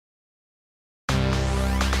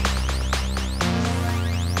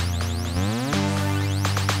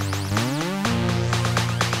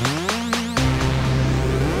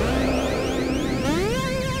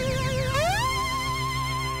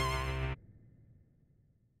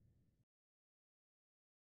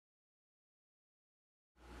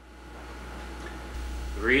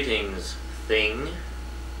Greetings, thing.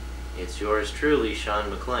 It's yours truly,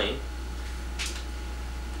 Sean McLean.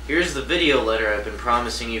 Here's the video letter I've been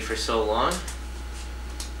promising you for so long.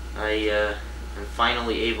 I'm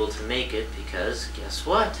finally able to make it because, guess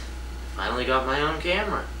what? I finally got my own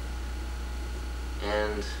camera.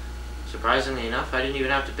 And surprisingly enough, I didn't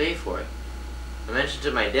even have to pay for it. I mentioned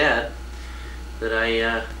to my dad that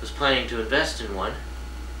I was planning to invest in one.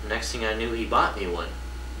 The next thing I knew, he bought me one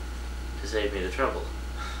to save me the trouble,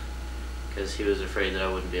 because he was afraid that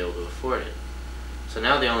I wouldn't be able to afford it. So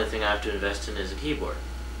now the only thing I have to invest in is a keyboard,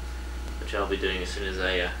 which I'll be doing as soon as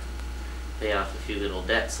I pay off a few little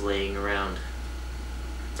debts laying around.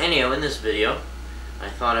 Anyhow, in this video, I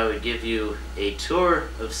thought I would give you a tour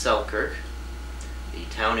of Selkirk, the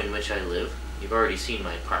town in which I live. You've already seen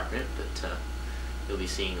my apartment, but you'll be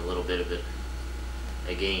seeing a little bit of it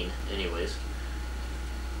again anyways.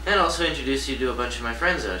 And also introduce you to a bunch of my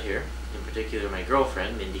friends out here, in particular my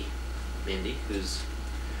girlfriend, Mindy, who's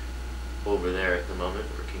over there at the moment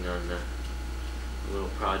working on a little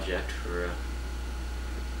project for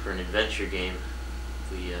an adventure game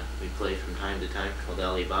we play from time to time called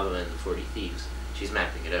Alibaba and the 40 Thieves. She's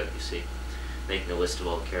mapping it out, you see, making a list of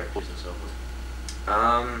all the characters and so forth.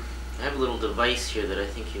 I have a little device here that I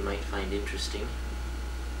think you might find interesting.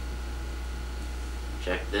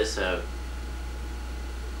 Check this out.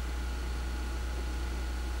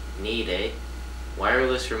 Neat, eh?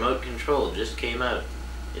 Wireless remote control just came out.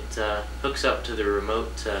 It hooks up to the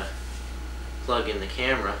remote plug in the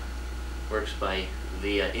camera, works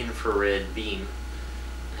via infrared beam,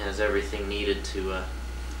 and has everything needed to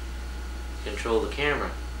control the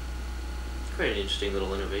camera. Quite an interesting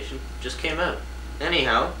little innovation. Just came out.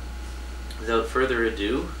 Anyhow, without further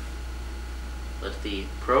ado, let the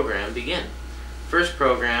program begin. First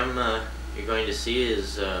program you're going to see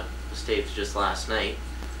is was taped just last night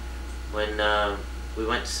when we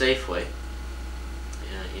went to Safeway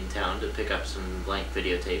in town to pick up some blank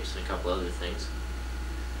videotapes and a couple other things.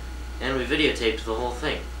 And we videotaped the whole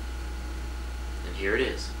thing. And here it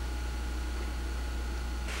is.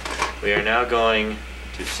 We are now going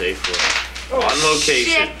to Safeway on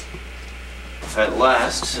location. Shit. At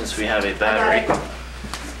last, since we have a battery,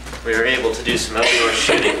 we are able to do some outdoor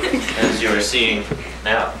shooting, as you are seeing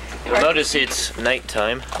now. You'll notice it's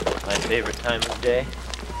nighttime, my favorite time of day.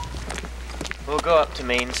 We'll go up to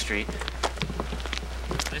Main Street.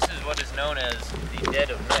 This is what is known as the dead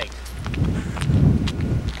of night.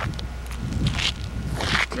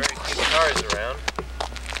 Very few cars around.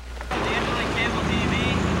 The Internet Cable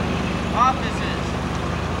TV offices.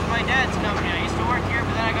 It's my dad's company. I used to work here,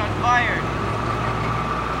 but then I got fired.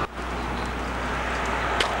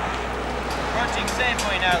 Approaching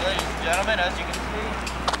Safeway now, ladies and gentlemen, as you can see.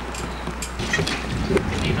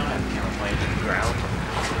 You don't have a camera pointing to the ground.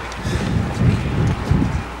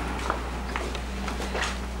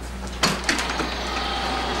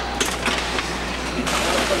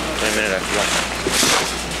 Wait a minute, I forgot.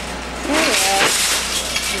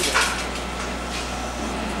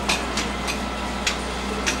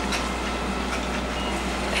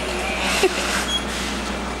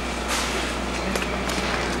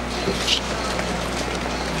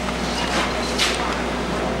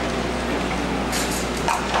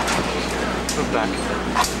 Back.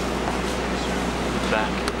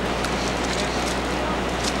 Back.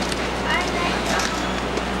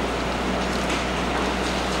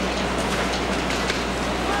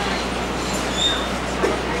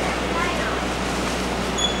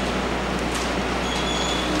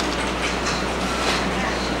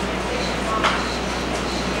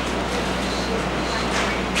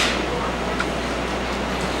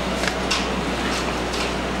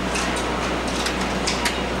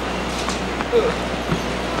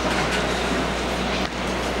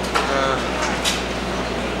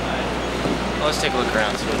 Let's take a look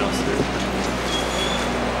around, see what else there is.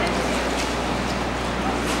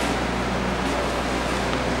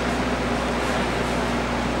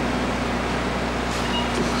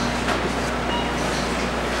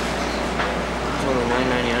 Well,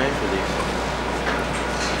 $9.99 for these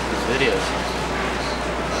videos.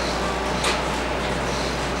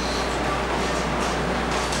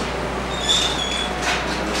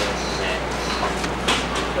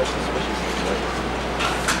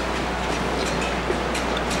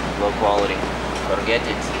 Low quality. Forget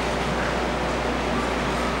it.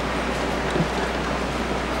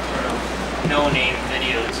 No-name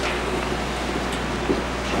videos.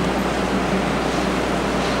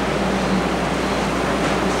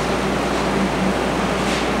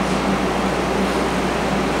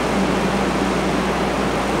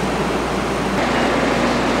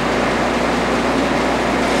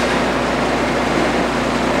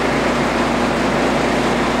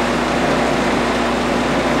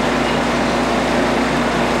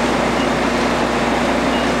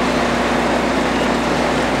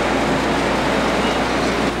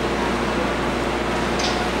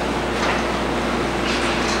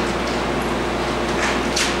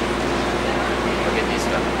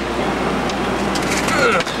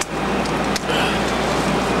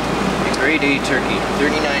 payday turkey,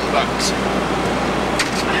 39 bucks.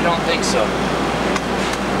 I don't think so.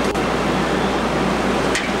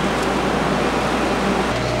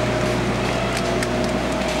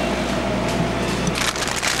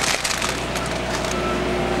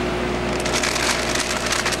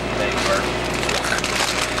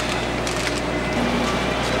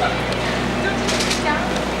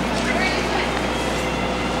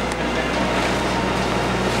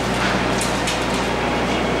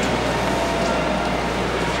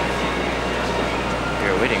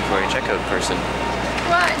 Waiting for a checkout person.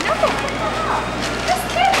 What? No! This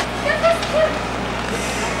kid! Get this kid!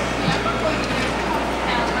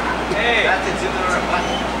 Hey! That's it, what?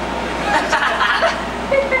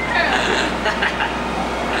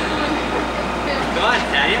 Come on,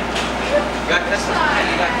 Tanya. You got customers.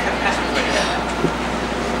 You got customers right here.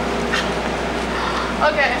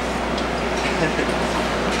 Okay.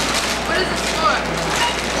 What is this for?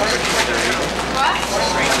 What?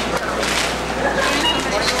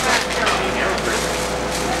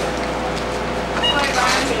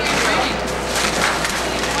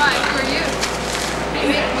 Why? Who are you? You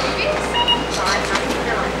make movies?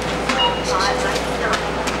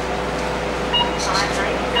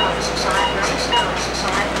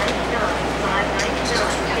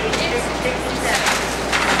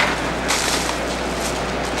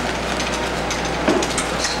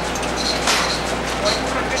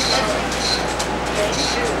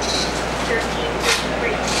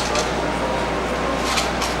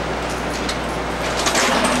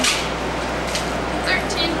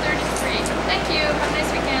 Thank you. Have a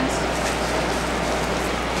nice weekend.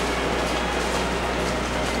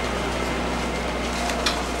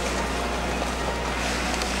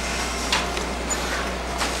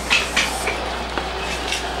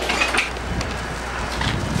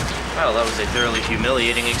 Well, that was a thoroughly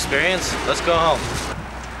humiliating experience. Let's go home.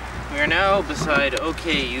 We are now beside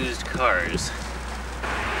OK Used Cars.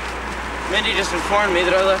 Mindy just informed me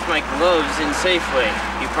that I left my gloves in Safeway.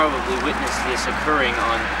 You probably witnessed this occurring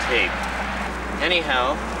on tape.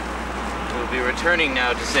 Anyhow, we'll be returning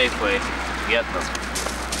now to Safeway to get them.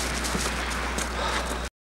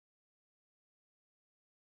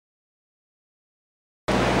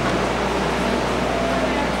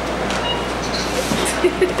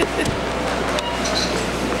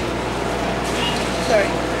 Sorry.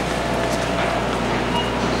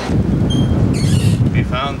 We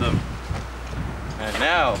found them. And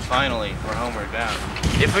now, finally, we're homeward bound.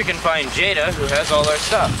 If we can find Jada, who has all our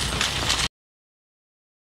stuff.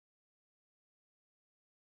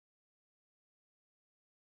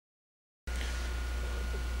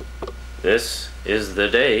 This is the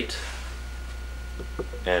date,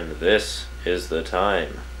 and this is the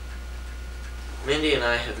time. Mindy and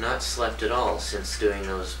I have not slept at all since doing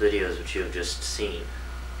those videos which you have just seen.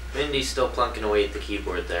 Mindy's still plunking away at the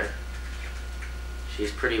keyboard there.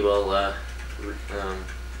 She's pretty well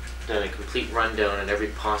done a complete rundown on every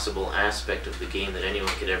possible aspect of the game that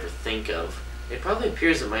anyone could ever think of. It probably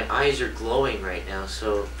appears that my eyes are glowing right now,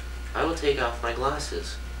 so I will take off my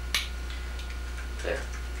glasses. There.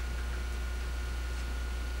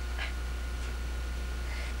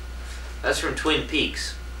 That's from Twin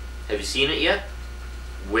Peaks. Have you seen it yet?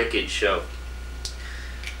 Wicked show.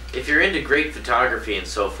 If you're into great photography and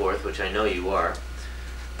so forth, which I know you are,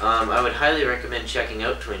 I would highly recommend checking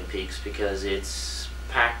out Twin Peaks because it's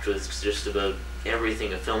packed with just about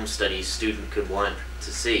everything a film studies student could want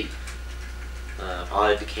to see.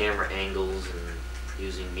 Odd camera angles and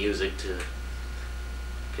using music to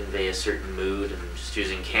convey a certain mood, and just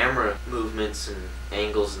using camera movements and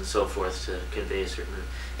angles and so forth to convey a certain mood.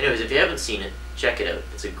 Anyways, if you haven't seen it, check it out.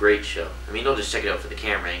 It's a great show. I mean, don't just check it out for the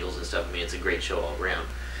camera angles and stuff. I mean, it's a great show all around.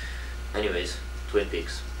 Anyways, Twin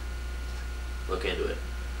Peaks. Look into it.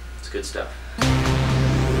 It's good stuff.